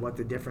retired, what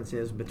the difference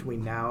is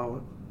between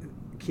now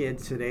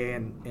kids today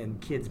and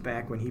kids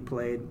back when he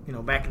played,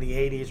 back in the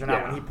 80s or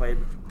not when he played.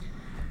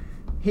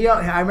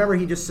 I remember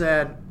he just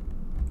said,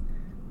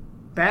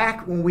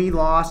 back when we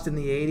lost in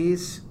the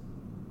 80s,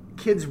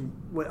 kids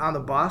on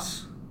the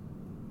bus,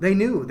 they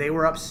knew, they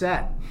were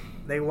upset.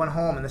 They went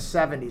home in the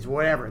 70s,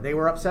 whatever. They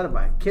were upset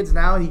about it. Kids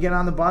now, you get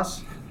on the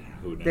bus,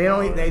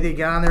 they get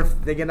on their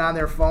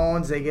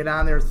phones. They get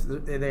on their.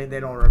 They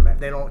don't remember.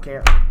 They don't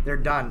care. They're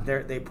done.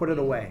 They put it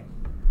away.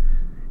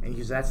 And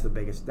because that's the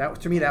biggest.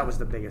 To me, that was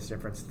the biggest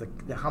difference.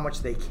 How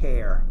much they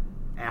care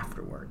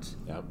afterwards.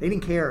 Yep. They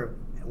didn't care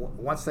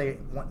once they,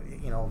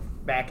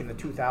 back in the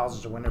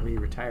 2000s or whenever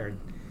you retired.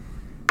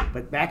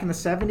 But back in the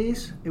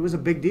 70s, it was a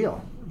big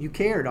deal. You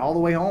cared all the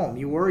way home.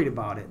 You worried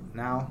about it.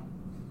 Now.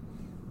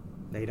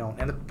 They don't,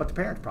 but the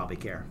parents probably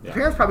care. Yeah. The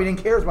parents probably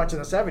didn't care as much in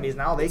the 70s.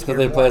 Now they care because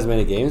they play as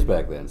many games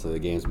back then, so the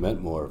games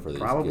meant more for these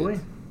probably.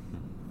 Kids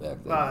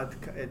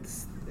back then.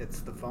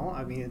 It's the phone.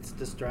 I mean, it's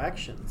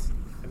distractions.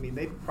 I mean,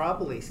 they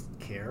probably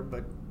care,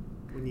 but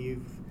when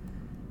you've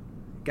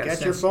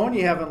got your phone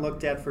you haven't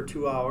looked at for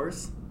 2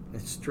 hours.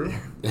 It's true.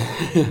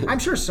 I'm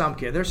sure some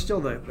kid. There's still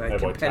the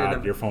competitive.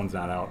 Todd, your phone's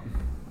not out.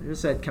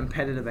 There's that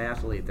competitive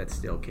athlete that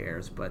still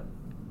cares, but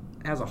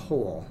as a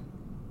whole,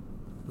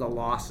 the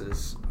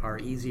losses are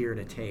easier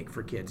to take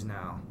for kids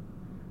now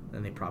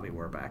than they probably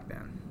were back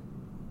then.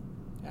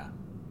 Yeah.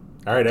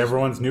 All right,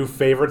 everyone's new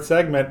favorite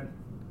segment,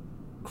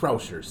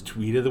 Krauscher's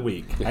Tweet of the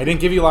Week. I didn't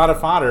give you a lot of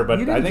fodder,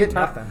 but I think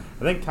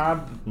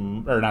Todd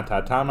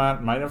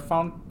might have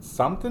found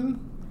something.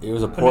 It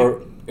was a poor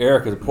week for you.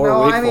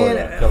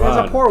 It was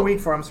a poor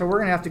week for him, so we're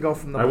going to have to go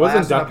from the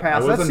blast to the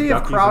past. Let's see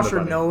if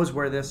Krauscher knows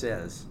where this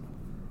is.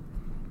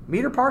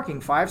 Meter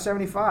parking,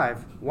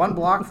 $5.75. 1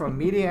 block from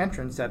media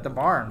entrance at the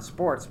Barn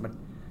Sports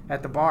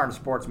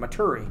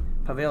Maturi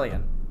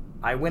Pavilion.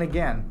 I win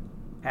again.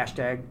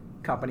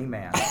 #company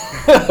man.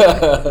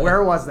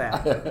 Where was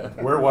that?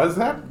 Where was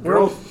that?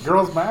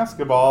 Girls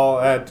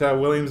basketball at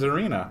Williams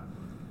Arena.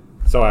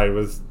 So I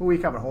was. Who are we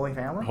covering? Holy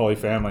Family. Holy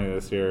Family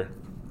this year.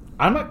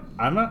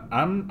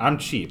 I'm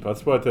cheap.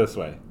 Let's put it this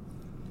way.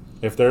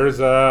 If there's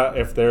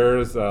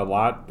a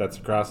lot that's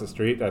across the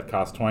street that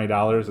costs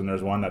 $20 and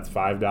there's one that's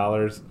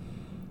 $5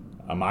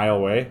 a mile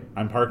away,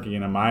 I'm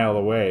parking a mile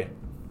away.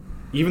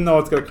 Even though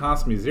it's going to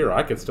cost me $0,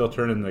 I could still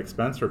turn in the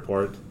expense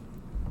report.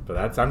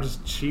 But I'm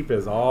just cheap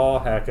as all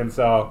heck, and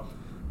so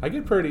I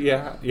get pretty.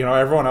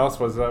 Everyone else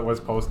was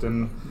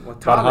posting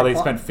about how they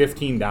spent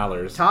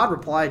 $15. Todd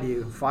replied to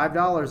you,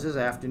 $5 this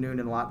afternoon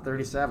in lot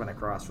 37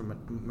 across from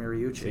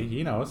Mariucci. See,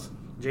 he knows.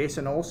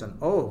 Jason Olson.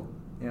 Oh.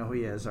 You know who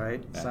he is,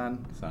 right? Yeah,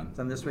 son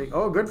this week.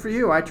 Oh, good for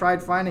you. I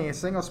tried finding a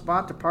single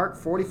spot to park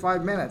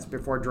 45 minutes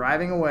before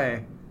driving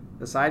away.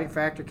 The deciding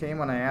factor came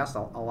when I asked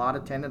a lot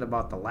attendant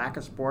about the lack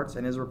of sports,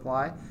 and his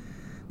reply,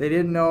 They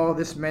didn't know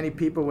this many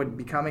people would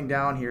be coming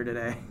down here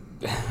today.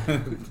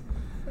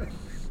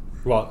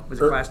 Well, Was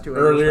it Class 2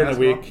 earlier in the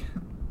basketball? week,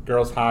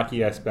 girls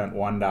hockey, I spent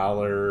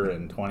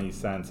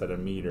 $1.20 at a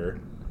meter.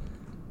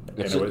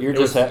 It's And you're it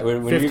just was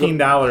when you go-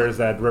 $15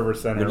 at River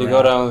Center. When you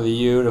go down to the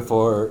U to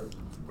for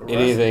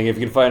anything, if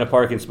you can find a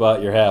parking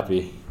spot, you're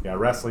happy. Yeah,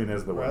 wrestling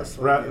is the worst.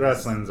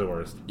 Wrestling's the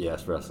worst.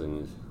 Yes,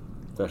 wrestling is,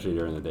 especially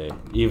during the day.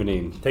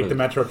 Evening. Take the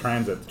Metro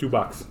Transit,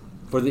 $2.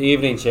 For the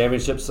evening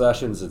championship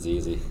sessions, it's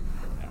easy.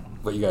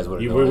 But you guys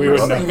wouldn't know. We anything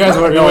wouldn't about- know. You guys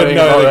wouldn't We know wouldn't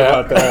anything know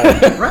about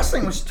anything that.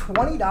 Wrestling was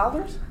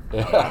 $20?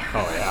 Yeah.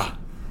 Oh, yeah.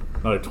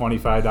 Another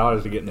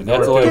 $25 to get in the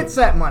That's door. only- Who gets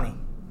that money?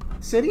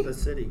 City? The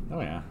city. Oh,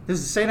 yeah.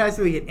 Does the St. High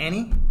City get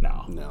any?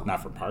 No, No.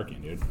 not for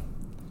parking, dude.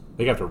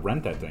 They got to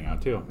rent that thing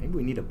out, too. Maybe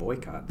we need to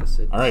boycott the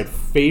city. All right,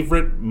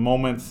 favorite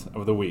moments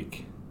of the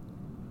week.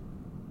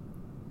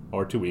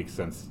 Or 2 weeks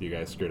since you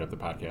guys screwed up the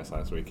podcast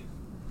last week.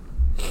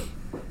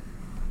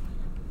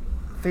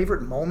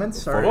 Favorite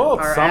moments? Our Well,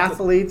 something-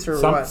 athletes or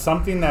what?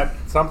 Something that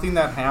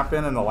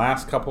happened in the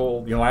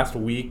last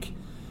week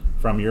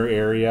from your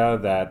area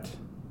that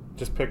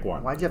just pick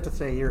one. Why'd you have to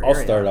say your I'll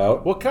area? start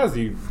out. Well, cause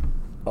you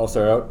I'll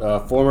start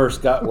out. Former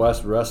Scott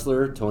West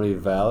wrestler Tony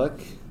Valek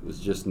was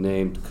just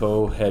named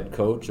co-head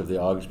coach of the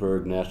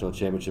Augsburg National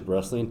Championship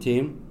Wrestling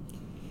team.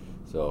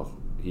 So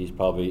he's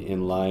probably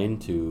in line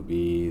to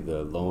be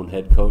the lone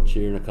head coach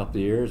here in a couple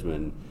of years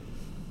when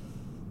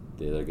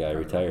the other guy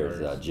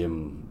retires.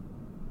 Jim,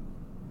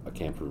 I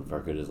can't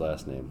forget his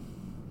last name.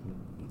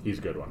 he's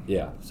a good one.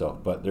 Yeah. So,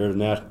 but they're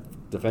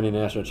defending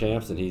national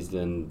champs, and he's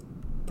been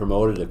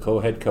promoted to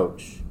co-head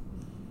coach.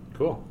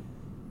 Cool.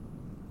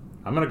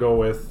 I'm gonna go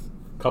with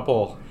a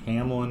couple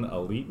Hamlin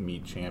Elite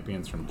Meet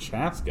champions from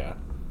Chaska.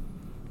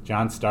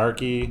 John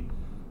Starkey,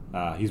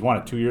 he's won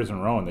it 2 years in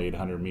a row in the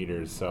 800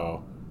 meters,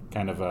 so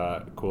kind of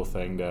a cool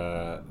thing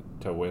to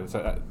win.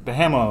 So, the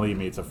Hamlin Elite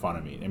Meet's a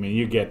fun meet. I mean,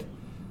 you get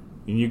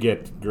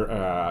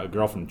a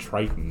girl from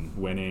Triton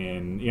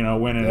winning an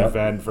Yep.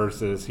 event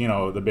versus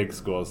the big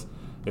schools.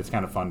 It's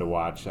kind of fun to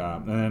watch.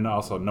 And then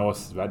also Noah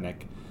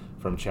Svetnik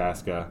from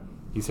Chaska.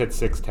 He's hit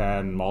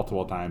 6'10"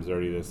 multiple times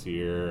already this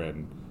year,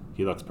 and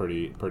he looks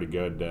pretty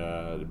good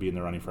to be in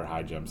the running for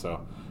high jump.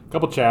 So a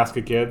couple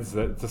Chaska kids.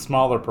 It's a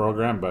smaller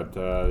program, but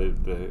they're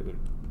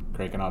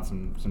cranking out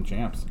some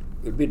champs.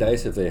 It'd be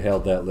nice if they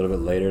held that a little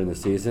bit later in the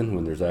season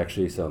when there's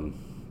actually some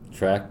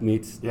track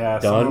meets Yeah,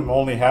 some of done. them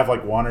only have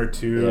like one or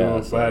two,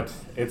 Yeah, so- but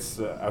it's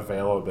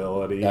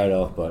availability. I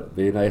know, but it'd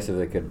be nice if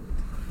they could,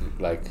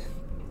 like,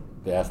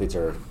 the athletes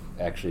are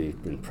actually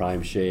in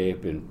prime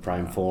shape, in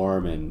prime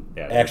form, and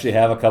Yeah. actually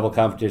have a couple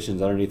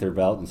competitions underneath their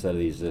belt instead of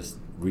these just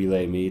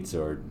relay meets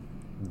or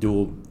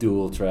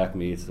dual track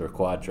meets or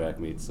quad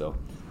track meets. So,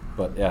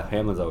 but yeah,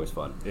 Hamlin's always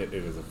fun. It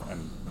is a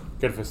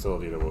good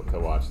facility to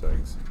watch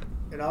things.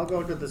 And I'll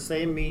go to the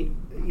same meet.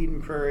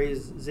 Eden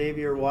Prairie's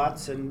Xavier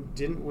Watson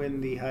didn't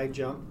win the high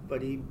jump,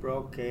 but he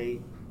broke a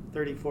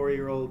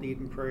 34-year-old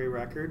Eden Prairie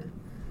record.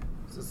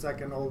 It's the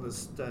second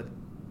oldest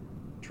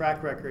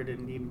track record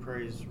in Eden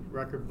Prairie's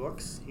record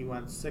books. He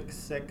went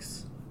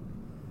 6'6",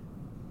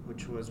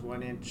 which was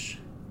 1 inch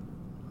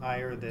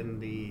higher than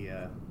the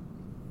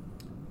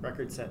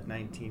record set in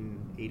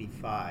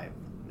 1985.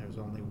 There's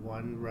only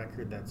one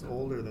record that's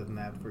older than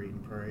that for Eden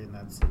Prairie, and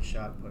that's the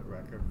shot put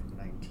record from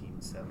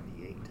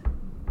 1978.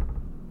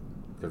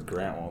 Because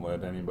Grant won't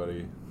let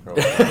anybody throw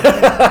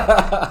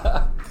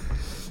I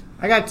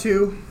got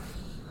two.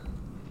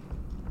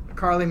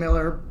 Carly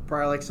Miller,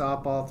 Prior Lake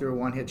softball, threw a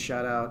one-hit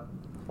shutout,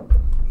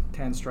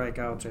 10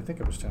 strikeouts. I think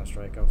it was 10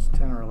 strikeouts,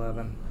 10 or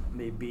 11.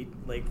 They beat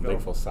Lakeville.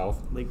 Lakeville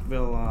South.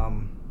 Lakeville,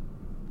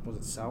 was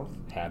it South?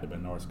 Had to have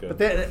been North good.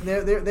 But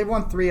they've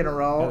won 3 in a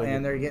row, Yeah, they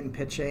and did. they're getting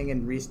pitching,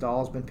 and Reese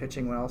Dahl's been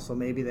pitching well, so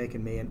maybe they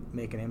can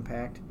make an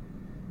impact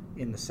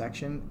in the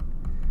section.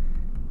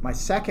 My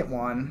second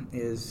one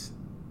is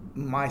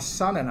my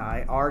son and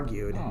I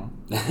argued Oh.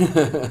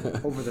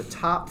 over the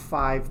top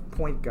 5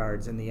 point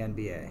guards in the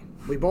NBA.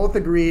 We both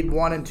agreed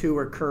 1 and 2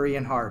 were Curry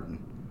and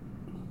Harden.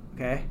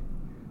 Okay?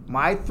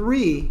 My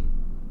third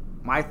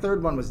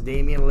one was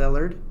Damian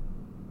Lillard.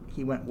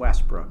 He went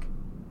Westbrook.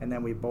 And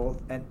then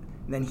and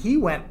then he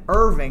went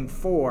Irving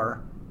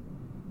 4,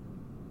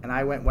 and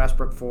I went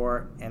Westbrook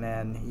 4, and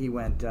then he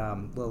went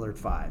Lillard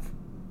 5.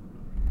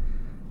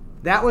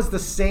 That was the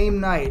same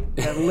night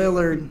that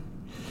Lillard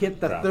hit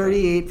the Dropped it.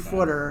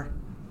 38-footer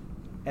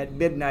at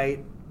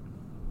midnight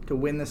to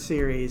win the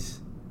series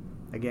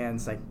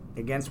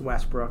against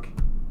Westbrook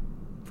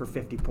for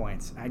 50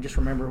 points. I just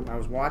remember I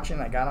was watching,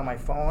 I got on my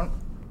phone,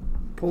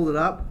 pulled it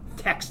up,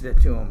 texted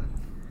it to him.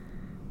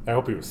 I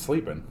hope he was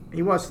sleeping.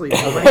 He was sleeping.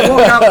 But he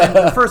woke up, and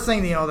the first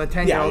thing the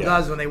 10-year-old Yeah.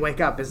 does when they wake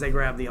up is they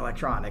grab the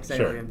electronics.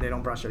 Sure. They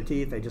don't brush their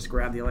teeth. They just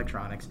grab the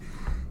electronics.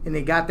 And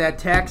they got that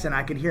text, and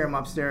I could hear him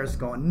upstairs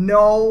going,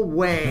 "No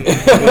way."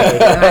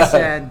 And I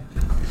said,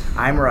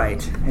 "I'm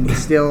right." And he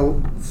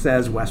still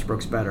says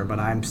Westbrook's better, but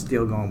I'm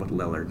still going with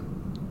Lillard.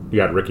 You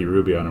got Ricky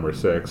Rubio, number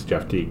 6,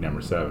 Jeff Teague, number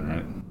 7,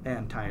 right?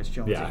 And Tyus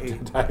Jones Yeah. at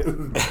 8.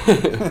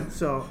 That's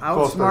So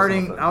Close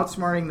personal.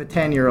 outsmarting the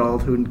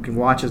 10-year-old who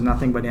watches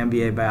nothing but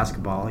NBA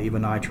basketball,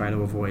 even though I try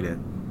to avoid it,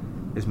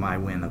 is my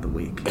win of the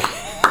week.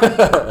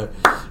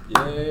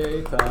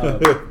 Yay, Tom.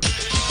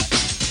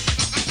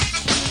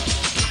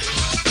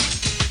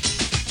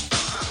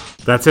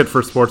 That's it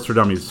for Sports for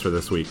Dummies for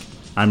this week.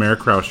 I'm Eric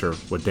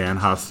Krauscher with Dan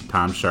Huss,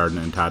 Tom Chardon,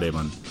 and Todd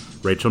Ablin.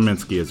 Rachel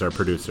Minsky is our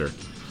producer.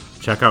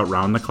 Check out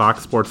round-the-clock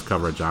sports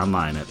coverage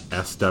online at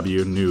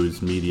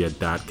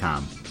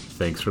swnewsmedia.com.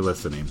 Thanks for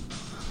listening.